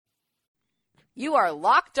You are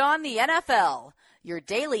Locked On the NFL, your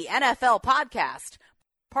daily NFL podcast,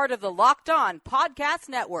 part of the Locked On Podcast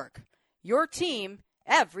Network, your team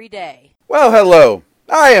every day. Well, hello.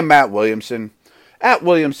 I am Matt Williamson, at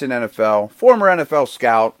Williamson NFL, former NFL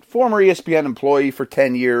scout, former ESPN employee for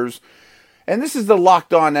 10 years, and this is the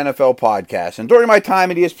Locked On NFL podcast. And during my time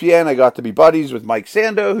at ESPN, I got to be buddies with Mike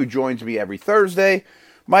Sando, who joins me every Thursday.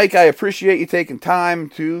 Mike, I appreciate you taking time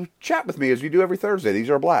to chat with me as you do every Thursday. These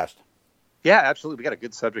are a blast. Yeah, absolutely. We got a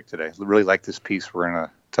good subject today. I really like this piece we're going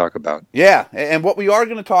to talk about. Yeah, and what we are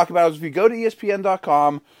going to talk about is if you go to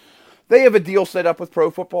ESPN.com, they have a deal set up with Pro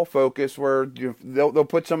Football Focus where they'll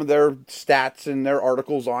put some of their stats and their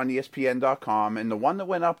articles on ESPN.com. And the one that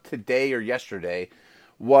went up today or yesterday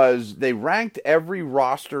was they ranked every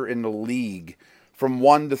roster in the league from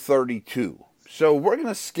 1 to 32. So we're going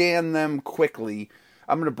to scan them quickly.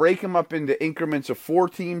 I'm going to break them up into increments of 4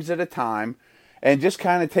 teams at a time. And just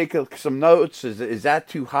kind of take some notes. Is that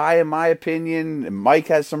too high in my opinion? And Mike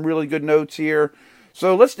has some really good notes here.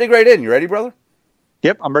 So let's dig right in. You ready, brother?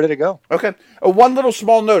 Yep, I'm ready to go. Okay. One little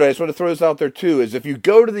small note I just want to throw this out there too is if you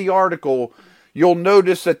go to the article, you'll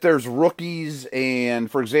notice that there's rookies and,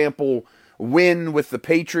 for example, Wynn with the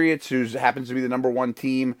Patriots, who happens to be the number 1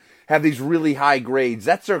 team, have these really high grades.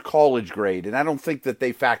 That's their college grade, and I don't think that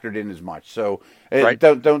they factored in as much. So right.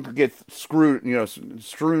 don't get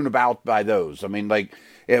strewn about by those. I mean,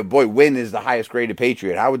 boy, Wynn is the highest graded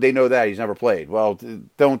Patriot. How would they know that? He's never played. Well,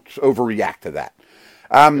 don't overreact to that.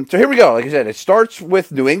 So here we go. Like I said, it starts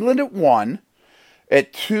with New England at 1.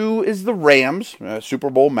 At 2 is the Rams, Super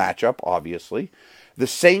Bowl matchup, obviously. The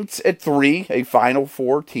Saints at 3, a Final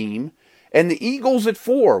Four team. And the Eagles at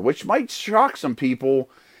 4, which might shock some people.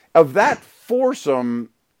 Of that foursome,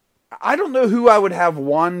 I don't know who I would have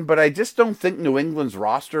 1, but I just don't think New England's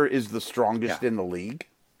roster is the strongest in the league.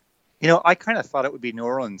 You know, I kind of thought it would be New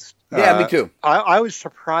Orleans. Yeah, me too. I was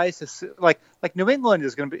surprised to see, like New England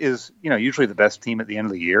is usually the best team at the end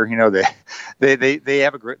of the year. You know, they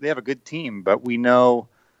have a good team, but we know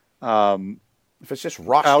if it's just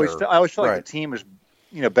roster. I always feel like the team is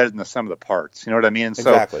better than the sum of the parts. You know what I mean? And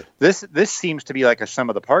so exactly. This seems to be like a sum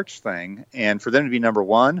of the parts thing, and for them to be number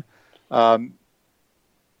 1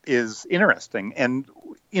 is interesting. And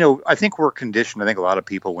I think we're conditioned. I think a lot of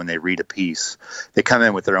people, when they read a piece, they come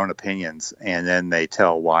in with their own opinions, and then they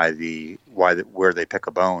tell where they pick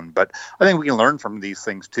a bone. But I think we can learn from these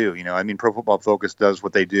things too. I mean, Pro Football Focus does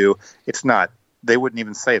what they do. It's not. They wouldn't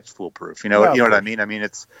even say it's foolproof. You know what I mean? I mean,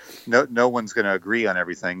 it's no one's going to agree on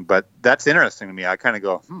everything, but that's interesting to me. I kind of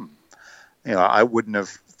go, I wouldn't have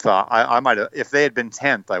thought. I might have, if they had been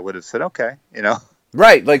 10th, I would have said, okay,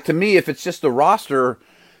 Right. Like, to me, if it's just the roster,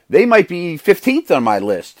 they might be 15th on my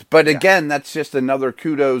list. But again, that's just another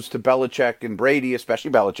kudos to Belichick and Brady, especially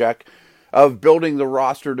Belichick, of building the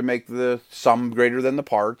roster to make the sum greater than the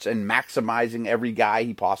parts and maximizing every guy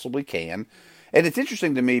he possibly can. And it's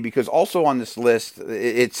interesting to me because also on this list,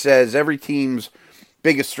 it says every team's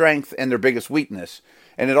biggest strength and their biggest weakness.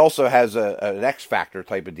 And it also has an X factor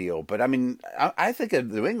type of deal. But, I mean, I think of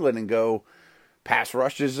New England and go, pass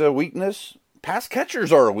rush is a weakness, pass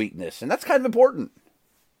catchers are a weakness, and that's kind of important.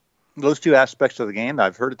 Those 2 aspects of the game,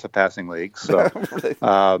 I've heard it's a passing league. So,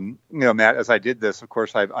 Matt, as I did this, of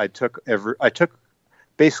course, I took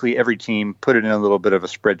basically every team, put it in a little bit of a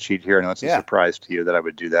spreadsheet here. I know it's a surprise to you that I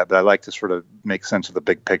would do that, but I like to sort of make sense of the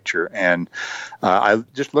big picture. And I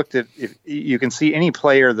just looked at, if you can see any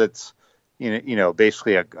player that's,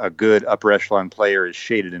 basically a good upper echelon player is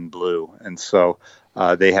shaded in blue. And so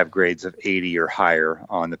they have grades of 80 or higher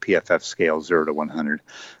on the PFF scale, 0 to 100.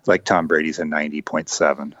 Like Tom Brady's a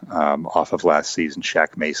 90.7 off of last season.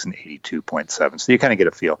 Shaq Mason, 82.7. So you kind of get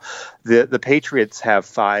a feel. The Patriots have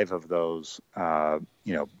 5 of those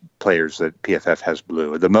players that PFF has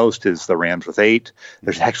blue. The most is the Rams with 8.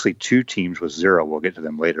 There's actually 2 teams with 0. We'll get to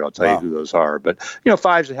them later. I'll tell you who those are. But,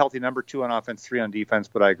 5 is a healthy number, 2 on offense, 3 on defense.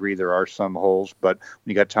 But I agree there are some holes. But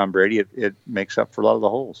when you got Tom Brady, it makes up for a lot of the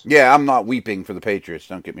holes. Yeah, I'm not weeping for the Patriots.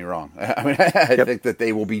 Don't get me wrong. I mean, I think that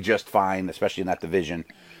they will be just fine, especially in that division.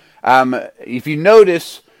 If you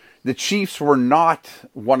notice, the Chiefs were not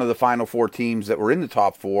one of the Final Four teams that were in the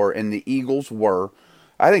top 4, and the Eagles were.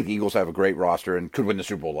 I think the Eagles have a great roster and could win the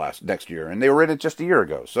Super Bowl next year, and they were in it just a year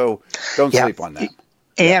ago. So don't sleep on that.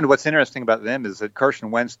 And what's interesting about them is that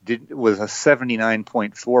Carson Wentz was a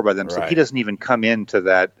 79.4 by them, so he doesn't even come into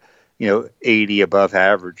that 80 above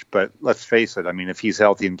average. But let's face it, I mean, if he's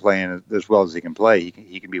healthy and playing as well as he can play,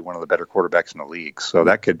 he can be one of the better quarterbacks in the league. So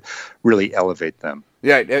that could really elevate them.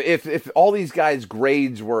 Yeah, if all these guys'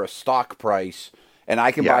 grades were a stock price and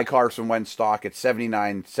I can buy Carson Wentz stock at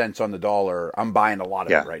 79 cents on the dollar, I'm buying a lot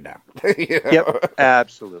of it right now. Yep,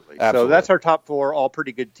 absolutely. So that's our top 4, all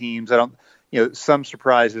pretty good teams. I don't, some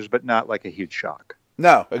surprises, but not like a huge shock.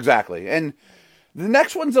 No, exactly. And the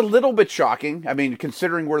next one's a little bit shocking. I mean,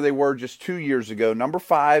 considering where they were just 2 years ago. Number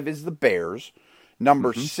 5 is the Bears.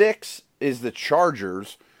 Number 6 is the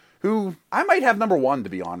Chargers, who I might have number 1, to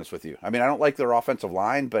be honest with you. I mean, I don't like their offensive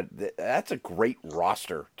line, but that's a great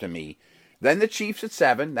roster to me. Then the Chiefs at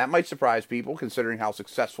 7. That might surprise people, considering how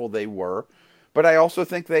successful they were. But I also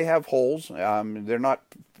think they have holes. They're not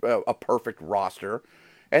a perfect roster.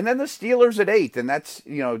 And then the Steelers at 8, and that's,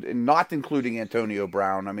 not including Antonio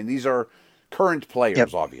Brown. I mean, these are current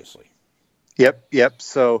players, obviously. Yep.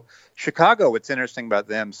 So Chicago, what's interesting about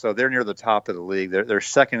them, so they're near the top of the league. They're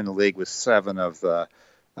second in the league with 7 of the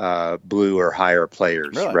blue or higher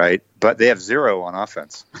players, right? But they have 0 on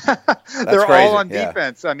offense. They're all on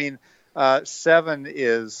defense. I mean, 7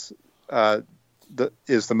 is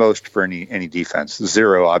the most for any defense.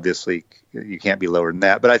 0, obviously, you can't be lower than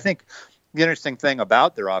that. But I think the interesting thing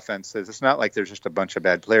about their offense is it's not like there's just a bunch of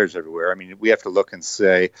bad players everywhere. I mean, we have to look and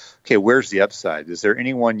say, okay, where's the upside? Is there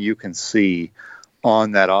anyone you can see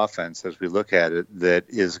on that offense as we look at it that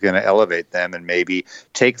is going to elevate them and maybe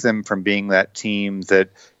take them from being that team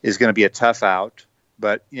that is going to be a tough out?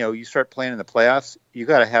 But, you start playing in the playoffs, you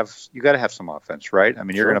got to have some offense, right? I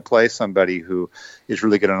mean, you're going to play somebody who is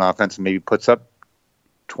really good on offense and maybe puts up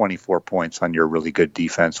 24 points on your really good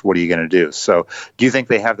defense. What are you going to do? So do you think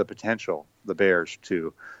they have the potential, the Bears,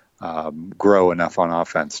 to grow enough on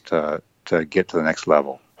offense to get to the next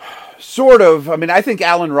level? Sort of. I mean, I think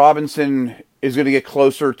Allen Robinson is going to get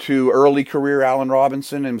closer to early career Allen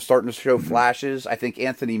Robinson and starting to show flashes. I think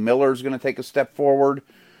Anthony Miller is going to take a step forward.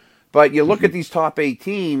 But you look at these top 8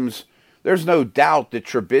 teams, there's no doubt that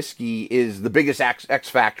Trubisky is the biggest X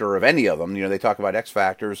factor of any of them. They talk about X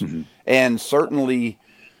factors. And certainly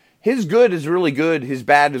his good is really good, his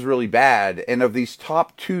bad is really bad. And of these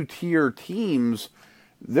top 2-tier teams,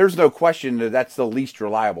 there's no question that that's the least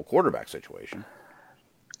reliable quarterback situation.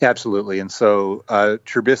 Absolutely. And so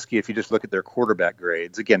Trubisky, if you just look at their quarterback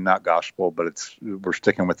grades, again, not gospel, but we're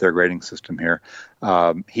sticking with their grading system here.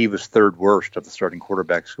 He was 3rd worst of the starting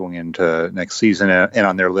quarterbacks going into next season. And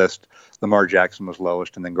on their list, Lamar Jackson was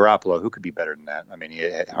lowest. And then Garoppolo, who could be better than that? I mean, he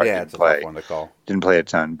hardly didn't play. Tough one to call. Didn't play a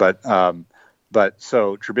ton. But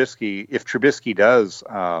so Trubisky, if Trubisky does,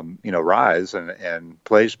 rise and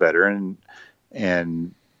plays better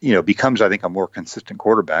and becomes, I think, a more consistent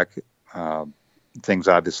quarterback, things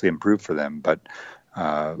obviously improve for them, but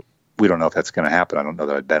we don't know if that's going to happen. I don't know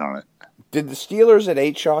that I'd bet on it. Did the Steelers at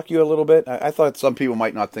 8 shock you a little bit? I thought some people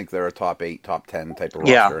might not think they're a top 8, top 10 type of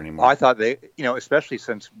roster anymore. I thought they, especially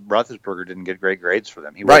since Roethlisberger didn't get great grades for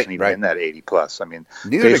them. He wasn't even in that 80 plus. I mean,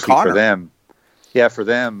 neither did Connor. For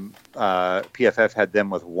them, PFF had them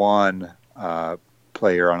with 1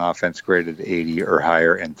 player on offense graded 80 or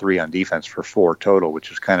higher and 3 on defense for 4 total,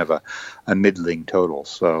 which is kind of a middling total.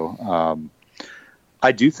 So,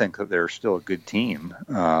 I do think that they're still a good team,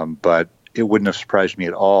 but it wouldn't have surprised me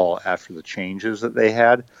at all after the changes that they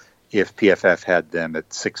had if PFF had them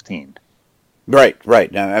at 16. Right.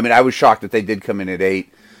 I mean, I was shocked that they did come in at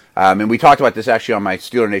 8. And we talked about this actually on my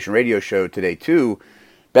Steeler Nation radio show today, too.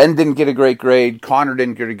 Ben didn't get a great grade. Connor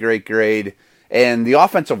didn't get a great grade. And the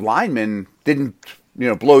offensive linemen didn't,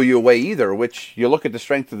 blow you away either, which you look at the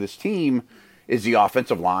strength of this team is the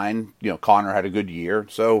offensive line. Connor had a good year.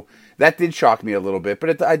 So that did shock me a little bit,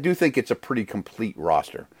 but I do think it's a pretty complete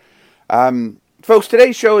roster. Folks,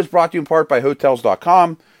 today's show is brought to you in part by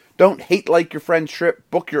Hotels.com. Don't hate like your friend's trip.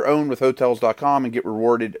 Book your own with Hotels.com and get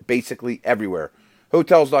rewarded basically everywhere.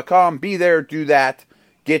 Hotels.com, be there, do that,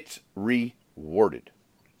 get rewarded.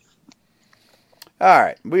 All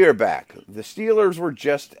right, we are back. The Steelers were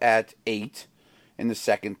just at 8 in the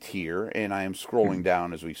second tier, and I am scrolling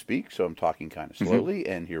down as we speak, so I'm talking kind of slowly,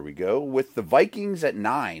 and here we go. With the Vikings at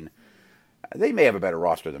 9, they may have a better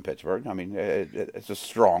roster than Pittsburgh. I mean, it's a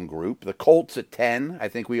strong group. The Colts at 10, I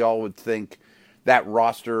think we all would think that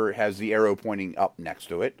roster has the arrow pointing up next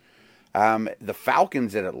to it. The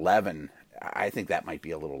Falcons at 11, I think that might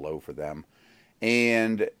be a little low for them.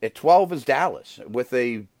 And at 12 is Dallas, with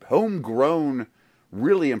a homegrown,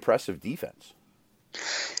 really impressive defense.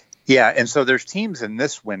 Yeah, and so there's teams in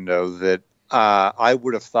this window that I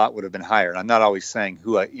would have thought would have been higher. And I'm not always saying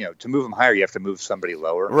to move them higher, you have to move somebody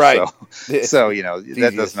lower. Right. So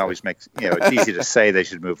that doesn't always make, it's easy to say they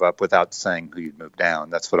should move up without saying who you'd move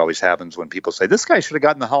down. That's what always happens when people say, this guy should have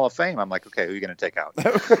gotten the Hall of Fame. I'm like, okay, who are you going to take out?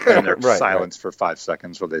 And there's silence for 5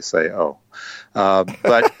 seconds where they say, oh.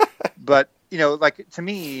 But to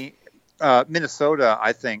me, Minnesota,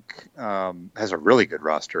 I think, has a really good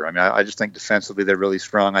roster. I mean, I just think defensively they're really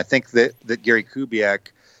strong. I think that Gary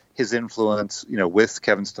Kubiak, his influence, with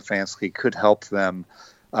Kevin Stefanski could help them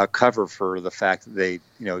cover for the fact that they,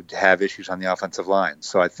 have issues on the offensive line.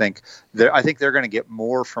 So I think they're going to get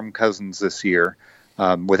more from Cousins this year,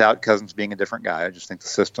 without Cousins being a different guy. I just think the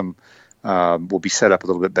system will be set up a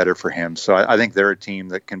little bit better for him. So I think they're a team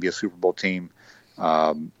that can be a Super Bowl team.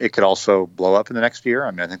 It could also blow up in the next year.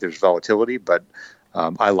 I mean, I think there's volatility, but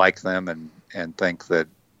I like them and think that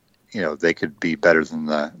they could be better than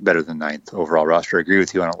ninth overall roster. I agree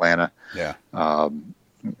with you on Atlanta. Yeah.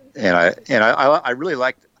 And I really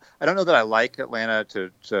like. I don't know that I like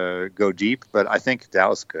Atlanta to go deep, but I think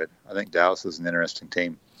Dallas could. I think Dallas is an interesting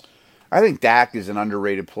team. I think Dak is an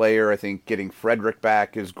underrated player. I think getting Frederick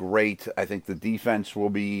back is great. I think the defense will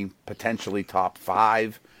be potentially top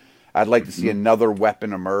 5. I'd like to see another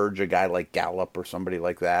weapon emerge, a guy like Gallup or somebody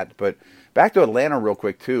like that. But back to Atlanta real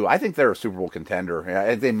quick, too. I think they're a Super Bowl contender. I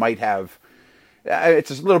think they might have,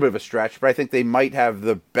 it's a little bit of a stretch, but I think they might have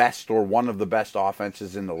the best or one of the best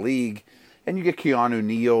offenses in the league. And you get Keanu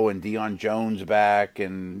Neal and Deion Jones back,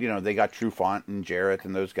 and, they got Trufant and Jarrett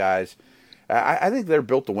and those guys. I think they're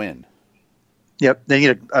built to win. Yep, they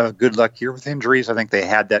need a good luck year with injuries. I think they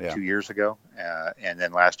had that 2 years ago, and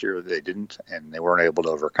then last year they didn't, and they weren't able to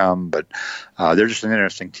overcome. But they're just an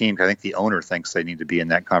interesting team. I think the owner thinks they need to be in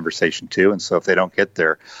that conversation too, and so if they don't get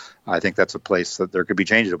there, I think that's a place that there could be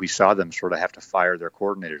changes. We saw them sort of have to fire their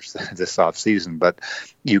coordinators this offseason, but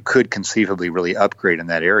you could conceivably really upgrade in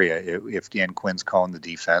that area if Dan Quinn's calling the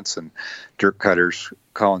defense and Dirk Cutter's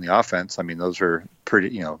calling the offense. I mean, those are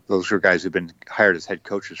those are guys who've been hired as head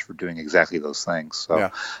coaches for doing exactly those things. So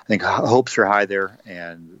I think hopes are high there,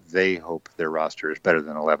 and they hope their roster is better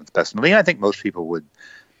than 11th best in the league. I think most people would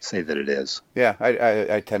say that it is. Yeah,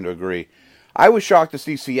 I tend to agree. I was shocked to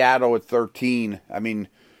see Seattle at 13. I mean,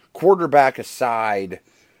 quarterback aside,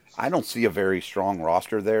 I don't see a very strong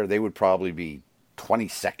roster there. They would probably be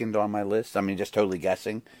 22nd on my list. I mean, just totally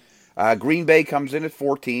guessing. Green Bay comes in at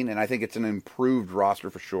 14, and I think it's an improved roster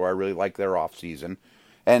for sure. I really like their offseason.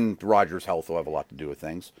 And Rodgers' health will have a lot to do with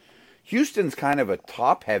things. Houston's kind of a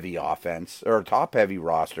top-heavy offense, or a top-heavy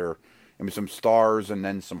roster. I mean, some stars and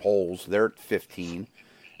then some holes. They're at 15.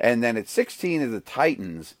 And then at 16 is the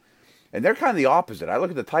Titans. And they're kind of the opposite. I look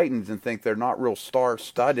at the Titans and think they're not real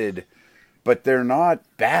star-studded, but they're not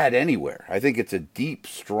bad anywhere. I think it's a deep,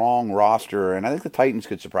 strong roster, and I think the Titans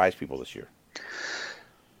could surprise people this year.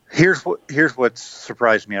 Here's what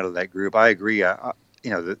surprised me out of that group. I agree,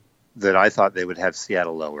 that I thought they would have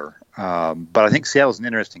Seattle lower. But I think Seattle's an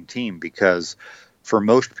interesting team because for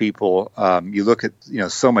most people, you look at,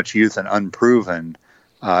 so much youth and unproven,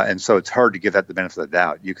 and so it's hard to give that the benefit of the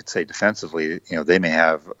doubt. You could say defensively, they may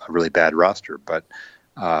have a really bad roster, but,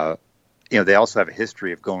 they also have a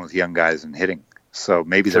history of going with young guys and hitting. So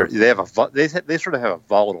maybe they sort of have a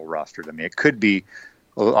volatile roster to me. It could be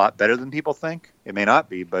a lot better than people think. It may not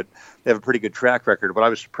be, but they have a pretty good track record. What I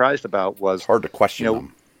was surprised about was hard to question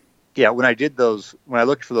them. Yeah, when I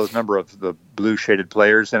looked for those number of the blue shaded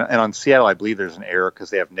players, and on Seattle, I believe there's an error because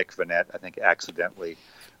they have Nick Vannett, I think, accidentally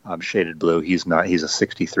shaded blue. He's not. He's a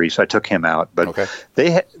 63, so I took him out. But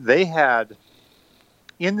they had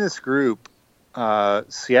in this group,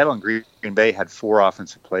 Seattle and Green Bay had 4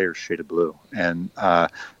 offensive players shaded blue, and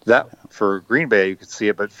that for Green Bay you could see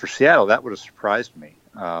it, but for Seattle that would have surprised me.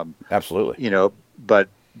 Absolutely.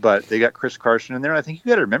 But they got Chris Carson in there. I think you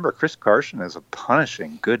got to remember Chris Carson is a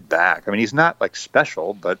punishing good back. I mean, he's not like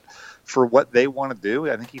special, but for what they want to do,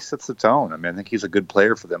 I think he sets the tone. I mean, I think he's a good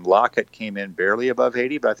player for them. Lockett came in barely above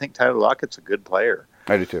 80, but I think Tyler Lockett's a good player.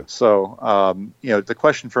 I do too. So, the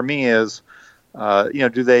question for me is,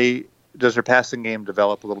 does their passing game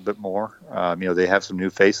develop a little bit more? They have some new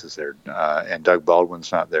faces there, and Doug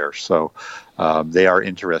Baldwin's not there, so they are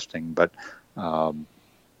interesting. But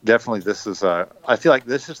definitely, I feel like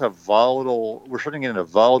this is a volatile. We're starting to get in a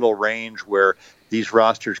volatile range where these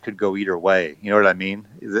rosters could go either way. You know what I mean?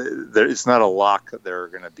 It's not a lock that they're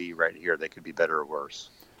going to be right here. They could be better or worse.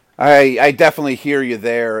 I definitely hear you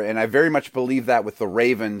there, and I very much believe that with the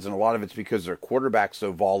Ravens, and a lot of it's because their quarterback's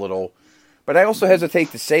so volatile. But I also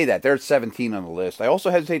hesitate to say that. They're at 17 on the list. I also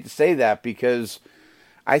hesitate to say that because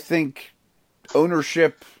I think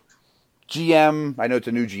ownership, GM, I know it's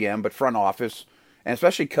a new GM, but front office, and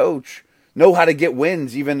especially coach, know how to get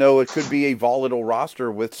wins, even though it could be a volatile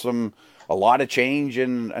roster with a lot of change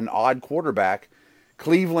and an odd quarterback.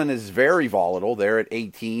 Cleveland is very volatile. They're at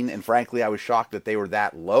 18, and frankly, I was shocked that they were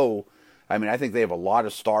that low. I mean, I think they have a lot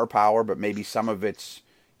of star power, but maybe some of it's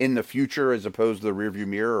in the future as opposed to the rearview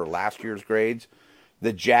mirror or last year's grades.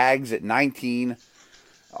 The Jags at 19.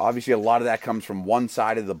 Obviously, a lot of that comes from one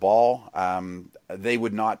side of the ball. They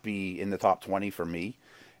would not be in the top 20 for me.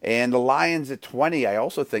 And the Lions at 20, I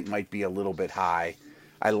also think might be a little bit high.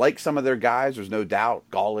 I like some of their guys. There's no doubt.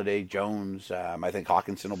 Golladay, Jones. I think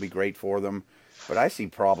Hawkinson will be great for them. But I see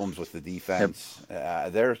problems with the defense.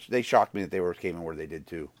 They shocked me that they came in where they did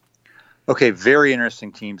too. Okay, very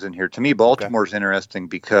interesting teams in here. To me, Baltimore's interesting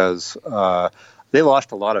because they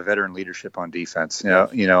lost a lot of veteran leadership on defense.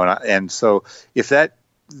 And so if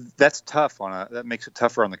that's tough that makes it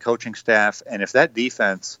tougher on the coaching staff. And if that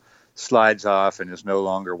defense slides off and is no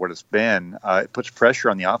longer what it's been, it puts pressure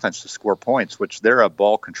on the offense to score points, which they're a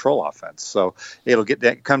ball control offense. So it'll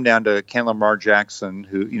come down to Ken Lamar Jackson,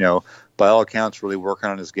 who, by all accounts, really working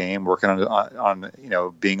on his game, working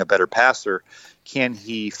on being a better passer. Can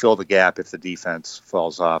he fill the gap if the defense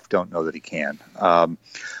falls off? Don't know that he can.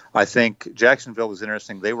 I think Jacksonville was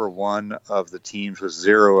interesting. They were one of the teams with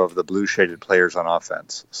 0 of the blue shaded players on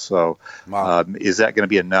offense. So is that going to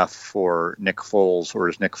be enough for Nick Foles, or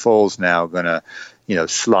is Nick Foles now going to,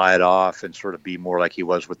 slide off and sort of be more like he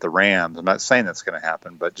was with the Rams? I'm not saying that's going to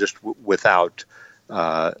happen, but just without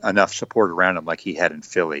enough support around him like he had in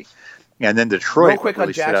Philly. And then Detroit. Real quick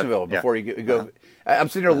on Jacksonville before you go. I'm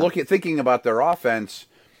sitting there thinking about their offense.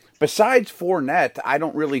 Besides Fournette, I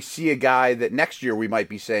don't really see a guy that next year we might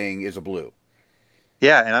be saying is a blue.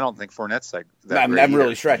 Yeah, and I don't think Fournette's that I'm great really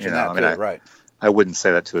either. stretching that too, right? I wouldn't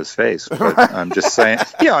say that to his face, but I'm just saying.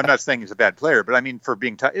 I'm not saying he's a bad player, but I mean, for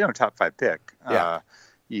being top 5 pick,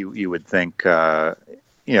 you would think. I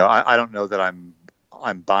don't know that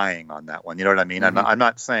I'm buying on that one. You know what I mean? Mm-hmm. I'm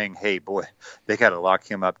not saying, hey, boy, they got to lock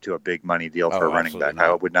him up to a big money deal for a running back. Not.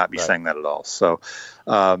 I would not be saying that at all. So,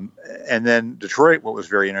 and then Detroit, what was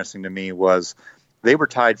very interesting to me was they were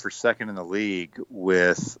tied for second in the league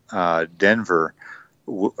with Denver,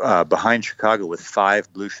 behind Chicago, with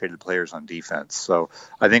 5 blue shaded players on defense. So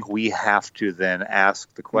I think we have to then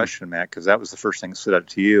ask the question, Matt, because that was the first thing that stood out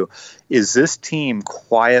to you. Is this team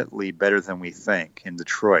quietly better than we think in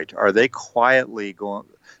Detroit? Are they quietly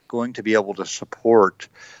going to be able to support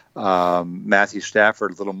Matthew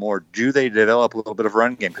Stafford a little more? Do they develop a little bit of a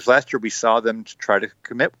run game? Because last year we saw them to try to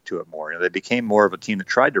commit to it more. They became more of a team that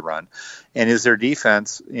tried to run. And is their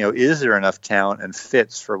defense, is there enough talent and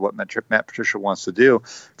fits for what Matt Patricia wants to do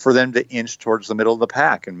for them to inch towards the middle of the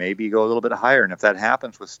pack and maybe go a little bit higher? And if that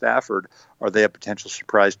happens with Stafford, are they a potential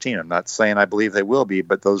surprise team? I'm not saying I believe they will be,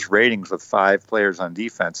 but those ratings with 5 players on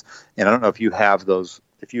defense, and I don't know if you have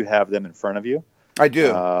them in front of you. I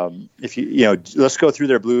do. If let's go through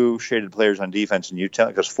their blue shaded players on defense, and you tell,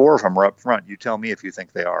 because 4 of them are up front. You tell me if you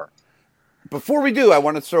think they are. Before we do, I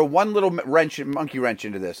want to throw one little monkey wrench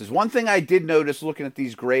into this. Is one thing I did notice looking at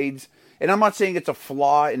these grades, and I'm not saying it's a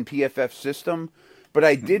flaw in PFF's system, but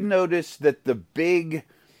I did notice that the big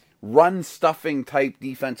run stuffing type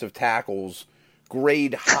defensive tackles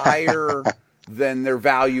grade higher than their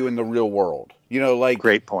value in the real world.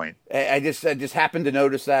 Great point. I just happened to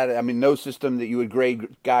notice that. I mean, no system that you would grade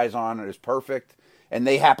guys on is perfect, and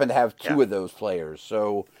they happen to have 2 of those players.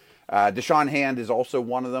 So Deshaun Hand is also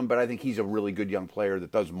one of them, but I think he's a really good young player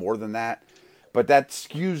that does more than that. But that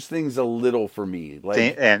skews things a little for me.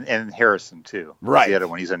 And Harrison, too. Right. The other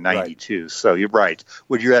one, he's a 92. Right. So you're right.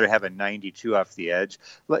 Would you rather have a 92 off the edge?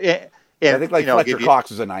 And I think Fletcher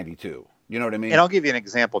Cox is a 92. You know what I mean? And I'll give you an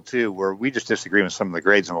example, too, where we just disagree with some of the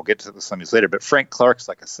grades, and we'll get to some of these later. But Frank Clark's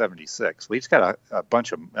like a 76. Well, he's got a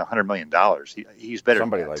bunch of $100 million. He's better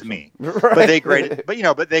Somebody than that likes to me. Right. But they graded.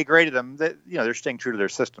 But they graded him. They're staying true to their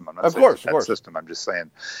system. I'm not saying it's that system. I'm just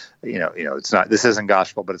saying, it's not. This isn't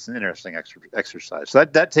gospel, but it's an interesting exercise. So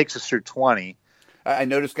that takes us through 20. I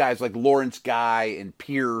noticed guys like Lawrence Guy and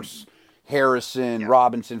Pierce, Harrison,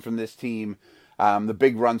 Robinson from this team. The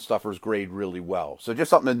big run stuffers grade really well. So just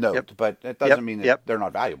something to note, but it doesn't mean that they're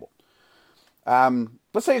not valuable.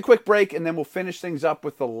 Let's take a quick break, and then we'll finish things up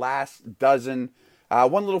with the last dozen.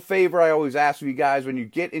 One little favor I always ask of you guys, when you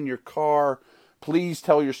get in your car, please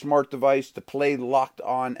tell your smart device to play Locked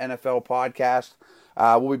On NFL podcast.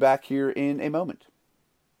 We'll be back here in a moment.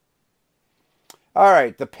 All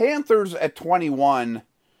right, the Panthers at 21,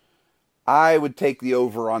 I would take the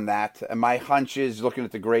over on that. And my hunch is, looking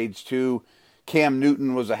at the grades too, Cam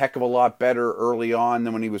Newton was a heck of a lot better early on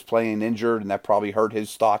than when he was playing injured, and that probably hurt his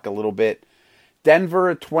stock a little bit. Denver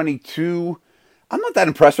at 22, I'm not that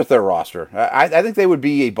impressed with their roster. I think they would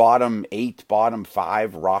be a bottom 8, bottom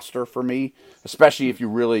 5 roster for me, especially if you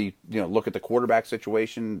really look at the quarterback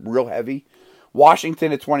situation real heavy.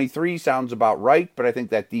 Washington at 23 sounds about right, but I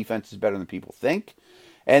think that defense is better than people think.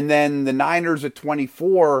 And then the Niners at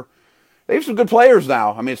 24, they have some good players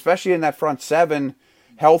now. I mean, especially in that front 7.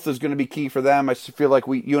 Health is going to be key for them. I feel like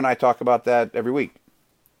you and I talk about that every week.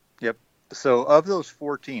 So of those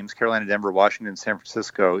 4 teams, Carolina, Denver, Washington, San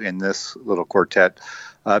Francisco, in this little quartet,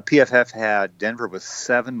 PFF had Denver with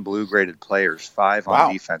 7 blue-graded players, 5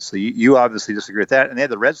 on defense. So you obviously disagree with that. And they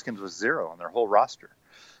had the Redskins with 0 on their whole roster.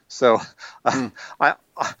 So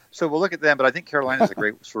so we'll look at them. But I think Carolina is a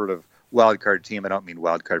great sort of wild card team. I don't mean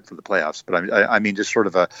wild card for the playoffs, but I mean just sort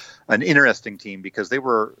of an interesting team because they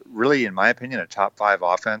were really, in my opinion, a top 5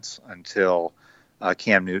 offense until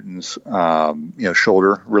Cam Newton's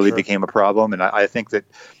shoulder really became a problem. And I think that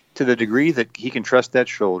to the degree that he can trust that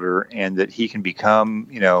shoulder and that he can become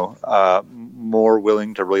more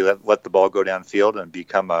willing to really let the ball go downfield and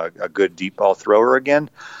become a good deep ball thrower again,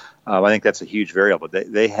 I think that's a huge variable.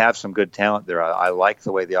 They have some good talent there. I like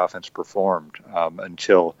the way the offense performed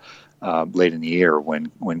until late in the year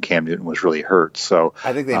when Cam Newton was really hurt. So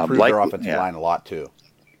I think they improved their offensive line a lot too.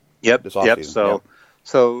 Yep.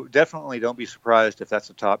 So definitely don't be surprised if that's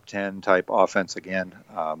a top 10 type offense again.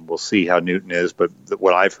 We'll see how Newton is, but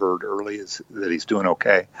what I've heard early is that he's doing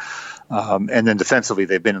okay. And then defensively,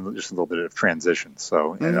 they've been in just a little bit of transition.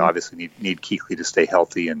 So and obviously need Kuechly to stay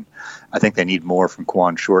healthy, and I think they need more from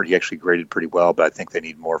Quan Short. He actually graded pretty well, but I think they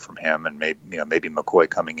need more from him, and maybe McCoy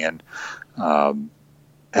coming in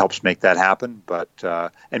helps make that happen. But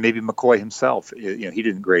and maybe McCoy himself, he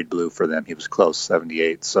didn't grade blue for them. He was close,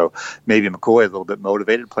 78. So maybe McCoy a little bit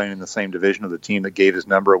motivated, playing in the same division of the team that gave his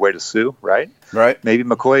number away to Sue, right? Right. Maybe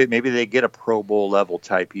McCoy, maybe they get a Pro Bowl level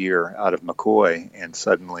type year out of McCoy, and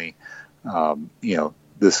suddenly,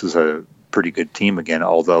 this is a pretty good team again,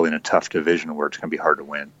 although in a tough division where it's going to be hard to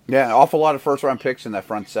win. Yeah, an awful lot of first-round picks in that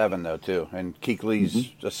front 7, though, too. And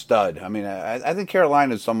Kuechly's a stud. I mean, I think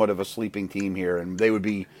Carolina is somewhat of a sleeping team here, and they would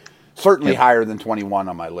be certainly higher than 21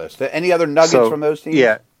 on my list. Any other nuggets from those teams?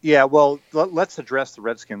 Yeah. Well, let's address the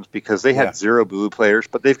Redskins because they had 0 blue players,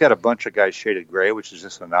 but they've got a bunch of guys shaded gray, which is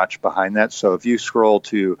just a notch behind that. So if you scroll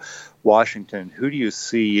to Washington, who do you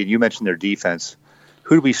see? And you mentioned their defense.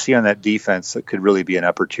 Who do we see on that defense that could really be an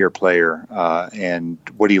upper tier player? And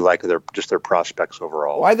what do you like of their prospects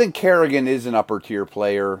overall? Well, I think Kerrigan is an upper tier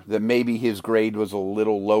player. That maybe his grade was a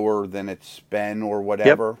little lower than it's been or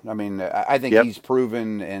whatever. Yep. I mean, I think he's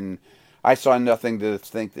proven, and I saw nothing to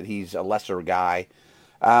think that he's a lesser guy.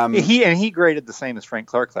 He graded the same as Frank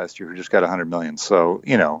Clark last year, who just got $100 million. So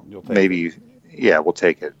maybe we'll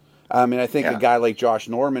take it. I mean, I think a guy like Josh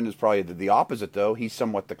Norman is probably the opposite, though. He's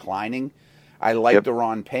somewhat declining. I like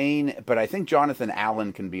Daron Payne, but I think Jonathan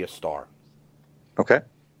Allen can be a star. Okay.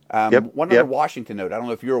 One other Washington note. I don't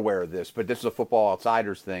know if you're aware of this, but this is a Football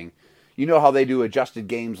Outsiders thing. You know how they do adjusted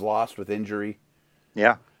games lost with injury?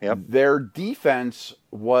 Yeah. Yep. Their defense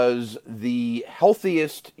was the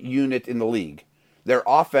healthiest unit in the league. Their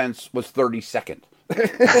offense was 32nd.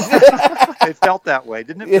 It felt that way,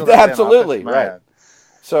 didn't it? Absolutely, right.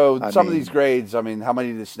 So some of these grades, I mean, how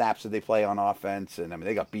many of the snaps did they play on offense? And I mean,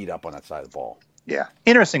 they got beat up on that side of the ball. Yeah,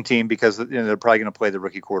 interesting team because they're probably going to play the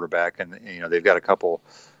rookie quarterback, and they've got a couple.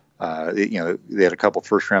 They had a couple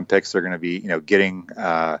first round picks. They're going to be getting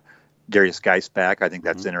Darius Geis back. I think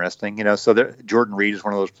that's interesting. So Jordan Reed is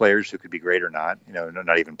one of those players who could be great or not.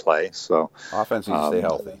 Not even play. So offense needs to stay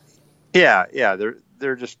healthy. Yeah.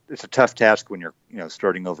 They're just, it's a tough task when you're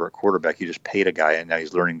starting over at quarterback. You just paid a guy and now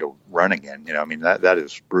he's learning to run again. I mean that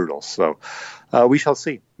is brutal. So we shall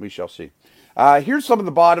see. Here's some of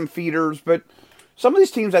the bottom feeders, but some of these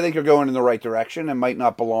teams I think are going in the right direction and might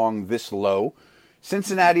not belong this low.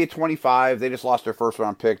 Cincinnati at 25, they just lost their first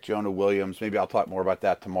round pick, Jonah Williams. Maybe I'll talk more about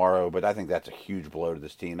that tomorrow, but I think that's a huge blow to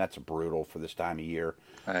this team. That's brutal for this time of year.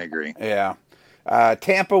 I agree. Yeah.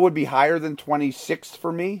 Tampa would be higher than 26th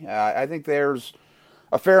for me. I think there's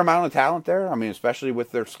a fair amount of talent there. I mean, especially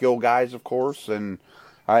with their skill guys, of course, and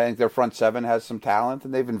I think their front 7 has some talent,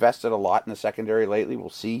 and they've invested a lot in the secondary lately. We'll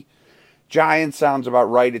see. Giants sounds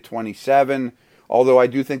about right at 27, although I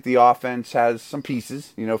do think the offense has some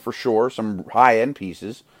pieces, for sure, some high-end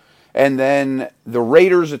pieces. And then the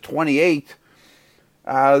Raiders at 28,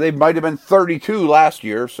 they might have been 32 last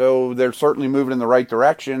year, so they're certainly moving in the right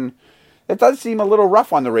direction. It does seem a little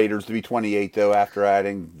rough on the Raiders to be 28, though, after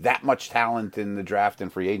adding that much talent in the draft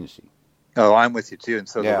and free agency. Oh, I'm with you, too. And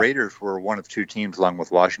so the Raiders were one of 2 teams, along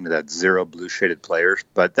with Washington, that had 0 blue-shaded players.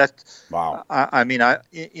 But that's, wow. I mean,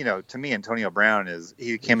 to me, Antonio Brown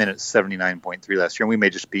he came in at 79.3 last year. And we may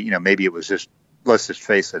just be, maybe it was just, let's just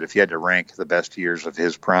face it, if you had to rank the best years of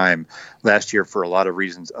his prime last year for a lot of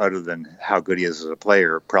reasons other than how good he is as a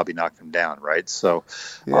player, probably knocked him down, right? So,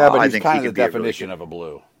 yeah, but he's kind of the definition of a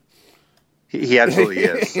blue. He absolutely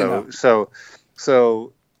is. So,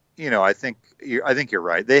 I think I think you're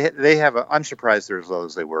right. They have. I'm surprised they're as low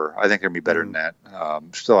as they were. I think they're gonna be better than that.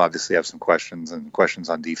 Still, obviously, have some questions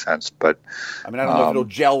on defense, but I mean, I don't know if it'll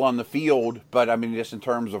gel on the field, but I mean, just in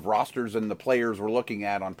terms of rosters and the players we're looking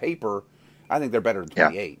at on paper, I think they're better than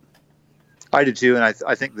 28. Yeah. I do too, and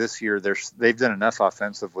I think this year they've done enough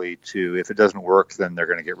offensively to, if it doesn't work, then they're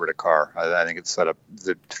going to get rid of Carr. I think it's set up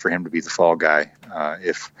for him to be the fall guy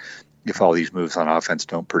if all these moves on offense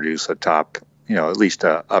don't produce a top, at least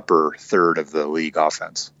a upper third of the league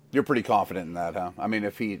offense. You're pretty confident in that, huh? I mean,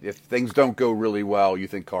 if things don't go really well, you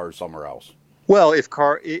think Carr is somewhere else. Well, if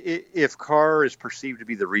Carr is perceived to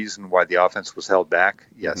be the reason why the offense was held back,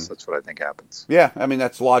 yes, that's what I think happens. Yeah, I mean,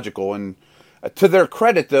 that's logical. And to their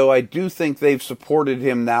credit, though, I do think they've supported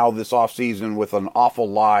him now this offseason with an awful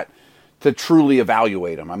lot to truly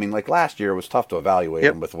evaluate him. I mean, like last year, it was tough to evaluate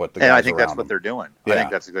him with what the guys around him. And I think that's him. what they're doing. Yeah. I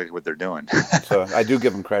think that's exactly what they're doing. So I do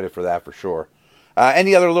give them credit for that for sure.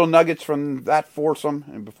 Any other little nuggets from that foursome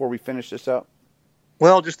and before we finish this up?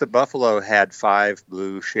 Well, just that Buffalo had 5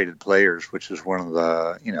 blue shaded players, which is one of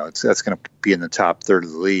the, that's going to be in the top third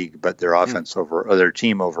of the league, but their offense or their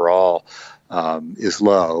team overall is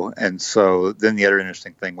low. And so then the other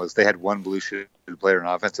interesting thing was they had 1 blue shaded player in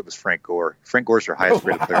offense. It was Frank Gore. Frank Gore's their highest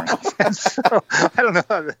rated player in offense. So I don't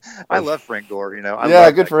know. I love Frank Gore.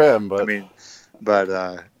 Good for him. But I mean, I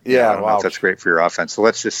don't know if that's great for your offense. So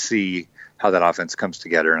let's just see how that offense comes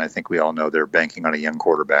together, and I think we all know they're banking on a young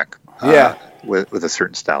quarterback with a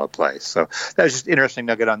certain style of play. So that was just an interesting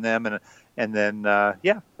nugget on them, and then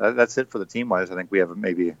that's it for the team-wise. I think we have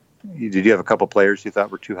maybe – did you have a couple players you thought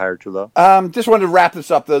were too high or too low? Just wanted to wrap this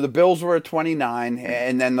up, though. The Bills were at 29,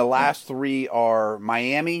 and then the last 3 are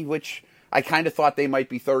Miami, which I kind of thought they might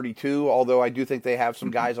be 32, although I do think they have some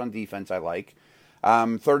guys on defense I like.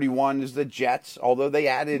 31 is the Jets, although they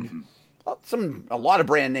added – a lot of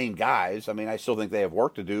brand name guys. I mean, I still think they have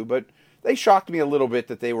work to do, but they shocked me a little bit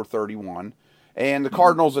that they were 31. And the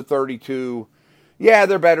Cardinals at 32, yeah,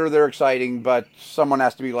 they're better, they're exciting, but someone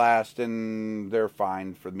has to be last, and they're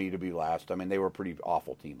fine for me to be last. I mean, they were a pretty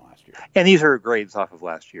awful team last year. And these are grades off of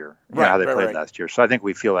last year, how they played last year. So I think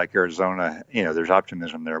we feel like Arizona, there's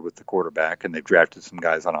optimism there with the quarterback, and they've drafted some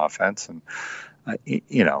guys on offense, and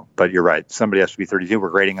but you're right. Somebody has to be 32. We're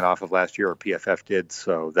grading it off of last year, or PFF did,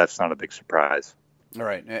 so that's not a big surprise. All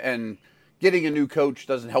right. And getting a new coach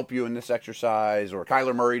doesn't help you in this exercise, or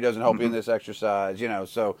Kyler Murray doesn't help you in this exercise,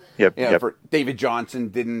 So, for David Johnson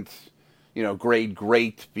didn't, grade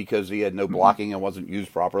great because he had no blocking and wasn't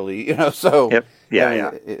used properly, So,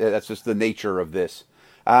 that's just the nature of this.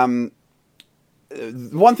 One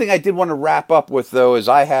thing I did want to wrap up with, though, is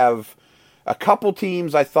I have a couple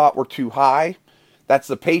teams I thought were too high. That's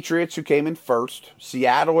the Patriots, who came in first,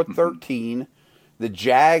 Seattle at 13, the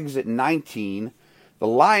Jags at 19, the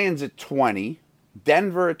Lions at 20,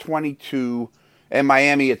 Denver at 22, and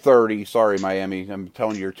Miami at 30. Sorry, Miami, I'm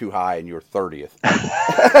telling you, you're too high, and you're 30th.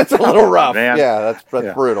 That's a little rough. Man. Yeah,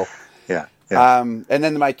 that's brutal. Yeah. And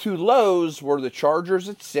then my 2 lows were the Chargers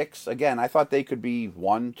at 6. Again, I thought they could be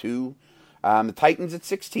 1, 2. The Titans at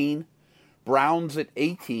 16. Browns at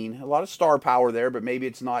 18. A lot of star power there, but maybe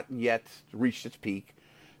it's not yet reached its peak.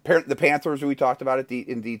 The Panthers, who we talked about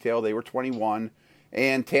in detail, they were 21.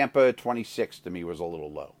 And Tampa at 26 to me was a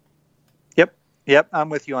little low. Yep. I'm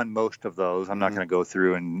with you on most of those. I'm not going to go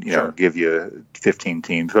through and give you 15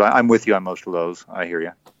 teams, but I'm with you on most of those. I hear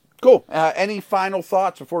you. Cool. Any final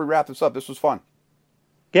thoughts before we wrap this up? This was fun.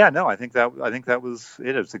 Yeah, no, I think that was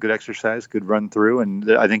it. It was a good exercise, good run through, and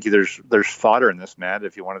I think there's fodder in this, Matt.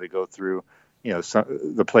 If you wanted to go through,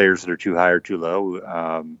 the players that are too high or too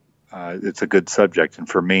low, it's a good subject. And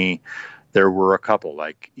for me, there were a couple,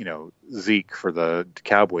 like Zeke for the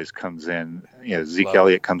Cowboys comes in. Zeke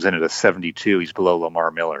Elliott comes in at a 72. He's below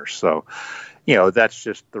Lamar Miller, so that's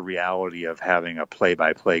just the reality of having a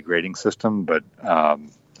play-by-play grading system. But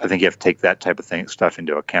I think you have to take that type of stuff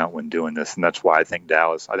into account when doing this, and that's why I think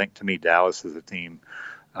to me, Dallas is a team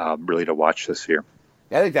really to watch this year.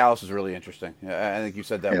 Yeah, I think Dallas is really interesting. I think you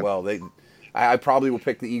said that well. I probably will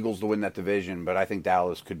pick the Eagles to win that division, but I think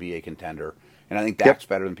Dallas could be a contender, and I think Dak's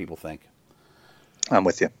better than people think. I'm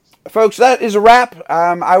with you. Folks, that is a wrap.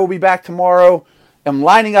 I will be back tomorrow. I'm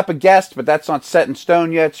lining up a guest, but that's not set in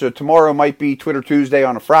stone yet, so tomorrow might be Twitter Tuesday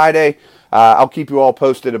on a Friday. I'll keep you all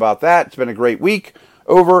posted about that. It's been a great week.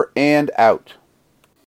 Over and out.